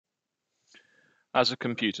As a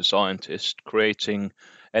computer scientist, creating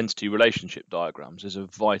entity relationship diagrams is a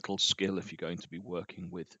vital skill if you're going to be working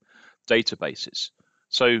with databases.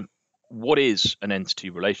 So, what is an entity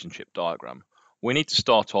relationship diagram? We need to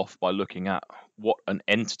start off by looking at what an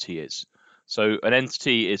entity is. So, an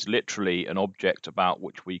entity is literally an object about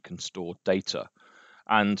which we can store data,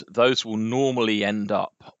 and those will normally end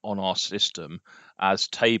up on our system as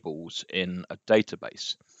tables in a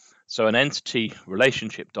database. So, an entity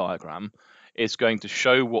relationship diagram is going to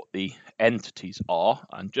show what the entities are,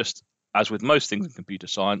 and just as with most things in computer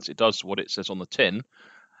science, it does what it says on the tin,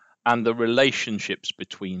 and the relationships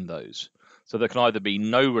between those. So there can either be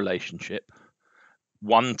no relationship,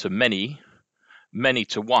 one to many, many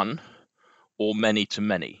to one, or many to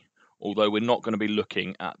many, although we're not going to be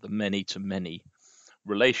looking at the many to many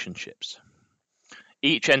relationships.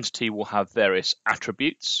 Each entity will have various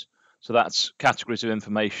attributes, so that's categories of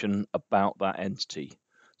information about that entity.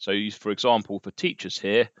 So, for example, for teachers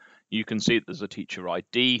here, you can see that there's a teacher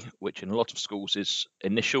ID, which in a lot of schools is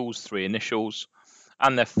initials, 3 initials,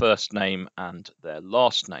 and their first name and their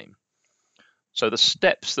last name. So the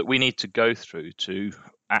steps that we need to go through to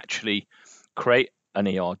actually create an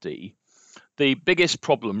ERD, the biggest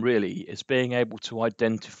problem really is being able to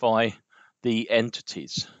identify the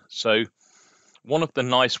entities. So one of the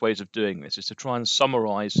nice ways of doing this is to try and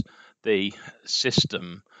summarize the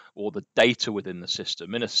system or the data within the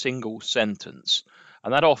system in a single sentence.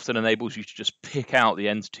 And that often enables you to just pick out the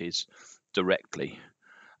entities directly.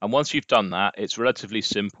 And once you've done that, it's relatively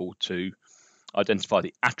simple to identify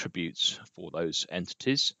the attributes for those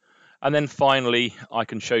entities. And then finally, I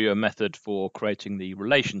can show you a method for creating the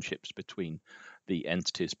relationships between the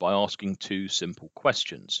entities by asking 2 simple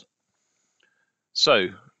questions. So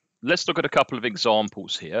let's look at a couple of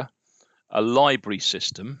examples here. A library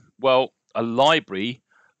system. Well, a library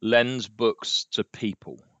lends books to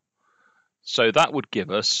people. So that would give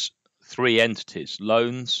us 3 entities: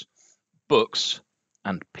 loans, books,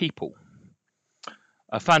 and people.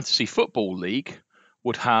 A fantasy football league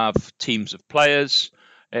would have teams of players.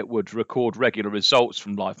 It would record regular results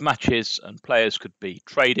from live matches, and players could be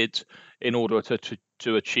traded in order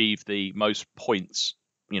to achieve the most points,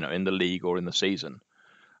 in the league or in the season.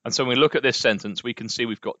 And so when we look at this sentence, we can see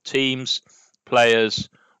we've got teams, players,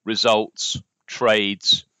 results,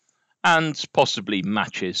 trades, and possibly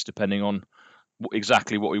matches, depending on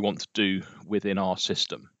exactly what we want to do within our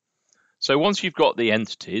system. So once you've got the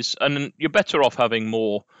entities, and you're better off having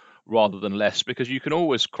more rather than less, because you can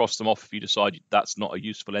always cross them off if you decide that's not a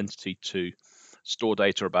useful entity to store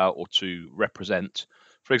data about or to represent.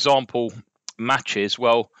 For example, matches,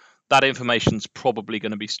 well, that information's probably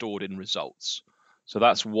going to be stored in results. So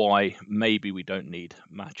that's why maybe we don't need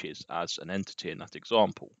matches as an entity in that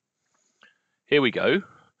example. Here we go.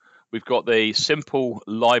 We've got the simple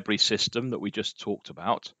library system that we just talked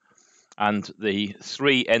about, and the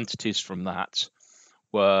 3 entities from that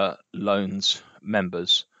were loans,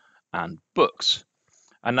 members, and books.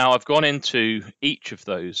 And now I've gone into each of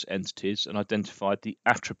those entities and identified the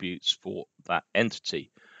attributes for that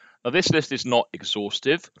entity. Now this list is not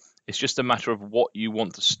exhaustive, it's just a matter of what you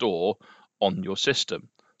want to store on your system.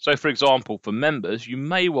 So for example, for members, you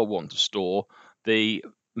may well want to store the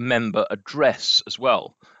member address as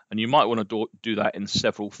well, and you might want to do that in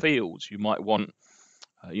several fields. You might want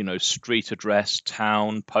street address,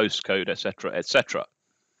 town, postcode, etc., etc.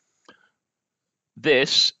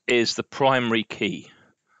 This is the primary key.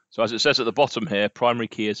 So as it says at the bottom here, primary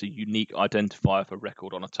key is a unique identifier for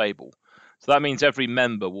record on a table. So that means every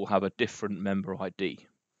member will have a different member ID.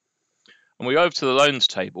 And we go over to the loans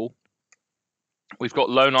table. We've got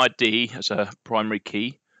loan ID as a primary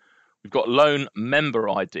key. We've got loan member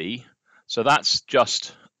ID. So that's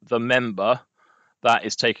just the member that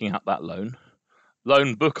is taking out that loan.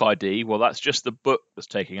 Loan book ID, well, that's just the book that's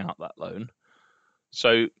taking out that loan.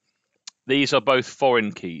 So these are both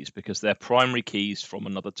foreign keys because they're primary keys from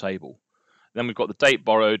another table. Then we've got the date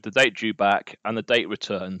borrowed, the date due back, and the date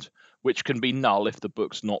returned, which can be null if the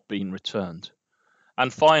book's not been returned.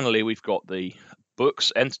 And finally, we've got the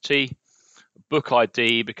books entity, book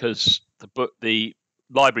ID, because the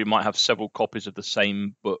library might have several copies of the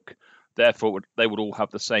same book. Therefore, they would all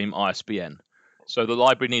have the same ISBN. So the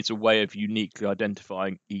library needs a way of uniquely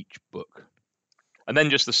identifying each book. And then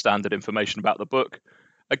just the standard information about the book.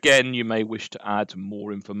 Again, you may wish to add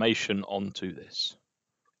more information onto this.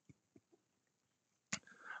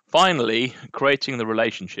 Finally, creating the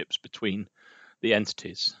relationships between the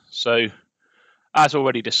entities. So, as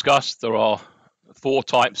already discussed, there are 4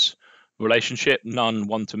 types: relationship, none,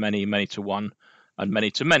 one to many to one, and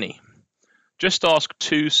many to many. Just ask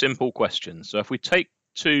 2 simple questions. So if we take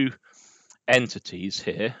 2 entities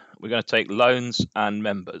here. We're going to take loans and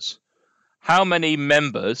members. How many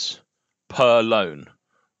members per loan?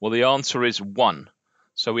 Well, the answer is 1.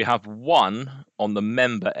 So we have 1 on the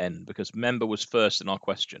member end because member was first in our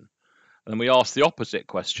question. And then we ask the opposite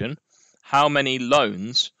question, how many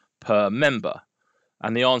loans per member?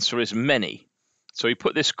 And the answer is many. So we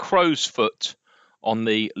put this crow's foot on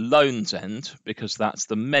the loans end because that's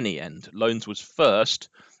the many end. Loans was first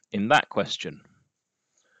in that question.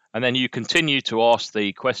 And then you continue to ask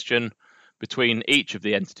the question between each of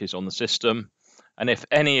the entities on the system. And if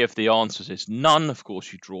any of the answers is none, of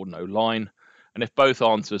course, you draw no line. And if both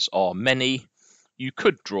answers are many, you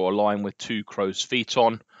could draw a line with 2 crow's feet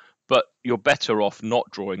on, but you're better off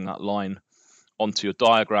not drawing that line onto your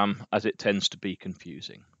diagram as it tends to be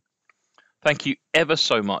confusing. Thank you ever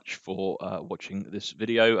so much for watching this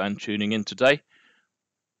video and tuning in today.